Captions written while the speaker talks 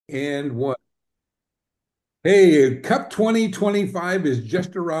And one. Hey, Cup 2025 is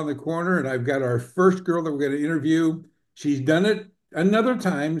just around the corner, and I've got our first girl that we're going to interview. She's done it another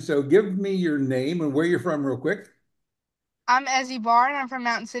time, so give me your name and where you're from, real quick. I'm Ezzy Barr, and I'm from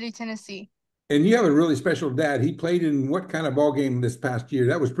Mountain City, Tennessee. And you have a really special dad. He played in what kind of ball game this past year?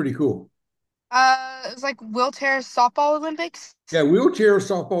 That was pretty cool. It was like wheelchair softball Olympics. Yeah, wheelchair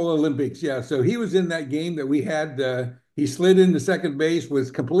softball Olympics. Yeah, so he was in that game that we had. He slid into second base,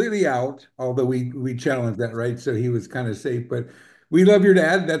 was completely out, although we challenged that, right? So he was kind of safe. But we love your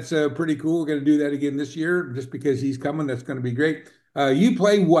dad. That's pretty cool. We're going to do that again this year, just because he's coming. That's going to be great. You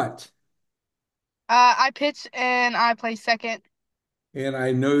play what? I pitch and I play second. And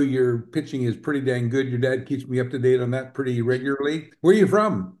I know your pitching is pretty dang good. Your dad keeps me up to date on that pretty regularly. Where are you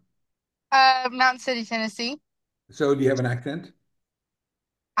from? Mountain City, Tennessee. So do you have an accent?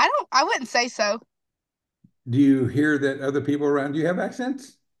 I wouldn't say so. Do you hear that other people around you have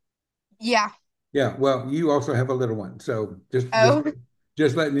accents? Yeah. Yeah, well, you also have a little one, so Oh,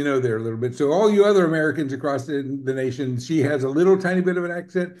 just letting you know there a little bit. So all you other Americans across the nation, she has a little tiny bit of an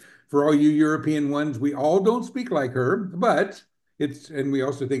accent. For all you European ones, we all don't speak like her, but it's and we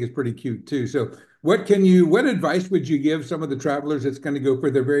also think it's pretty cute too. So what advice would you give some of the travelers that's going to go for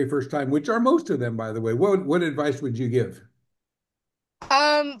their very first time, which are most of them, by the way? What advice would you give?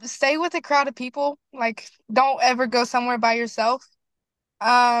 stay with a crowd of people. Like, don't ever go somewhere by yourself.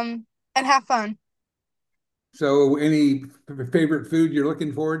 And have fun. So any favorite food you're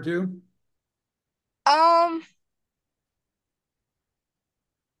looking forward to? Um,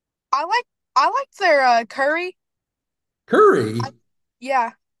 I like I like their curry. Curry.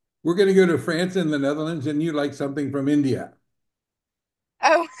 Yeah. We're going to go to France and the Netherlands, and you like something from India.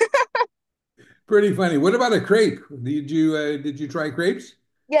 Oh, Pretty funny. What about a crepe? Did you try crepes?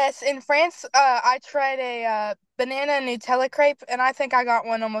 yes. In France, I tried a banana Nutella crepe, and I think I got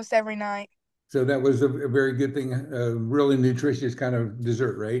one almost every night. So that was a very good thing, a really nutritious kind of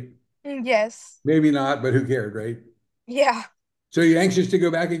dessert, right? Yes. Maybe not, but who cared, right? Yeah. So you're anxious to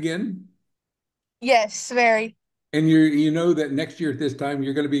go back again? Yes, very. And you know that next year at this time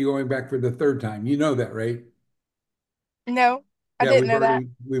you're going to be going back for the third time. You know that, right? No, I Yeah, didn't know that.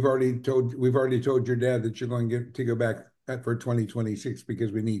 we've already told your dad that you're going to go back for 2026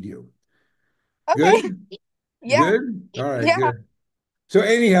 because we need you. Okay. Good? Yeah. Good? All right, Yeah. good. So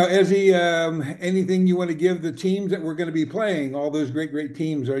anyhow, Ezzy, anything you want to give the teams that we're going to be playing, all those great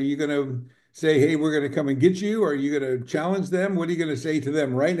teams, are you going to say, hey, we're going to come and get you? Are you going to challenge them? What are you going to say to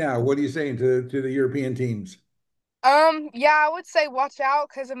them right now? What are you saying to the European teams? Yeah, I would say watch out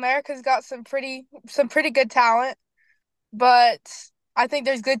because America's got some pretty good talent, but I think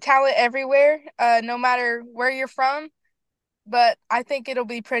there's good talent everywhere, no matter where you're from. But I think it'll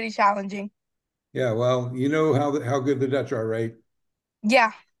be pretty challenging. Yeah, well, you know how good the Dutch are, right?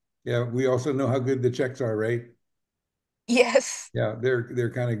 Yeah. Yeah, we also know how good the Czechs are, right? Yes. Yeah,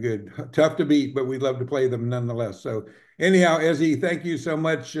 they're kind of good. Tough to beat, but we'd love to play them nonetheless. So anyhow, Ezzy, thank you so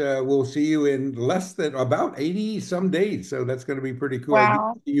much. We'll see you in less than about 80 some days. So that's going to be pretty cool. I get to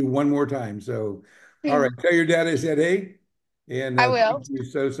Wow. see you one more time. So all right, tell your dad I said hey, and I will. thank you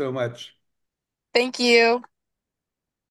so much. Thank you.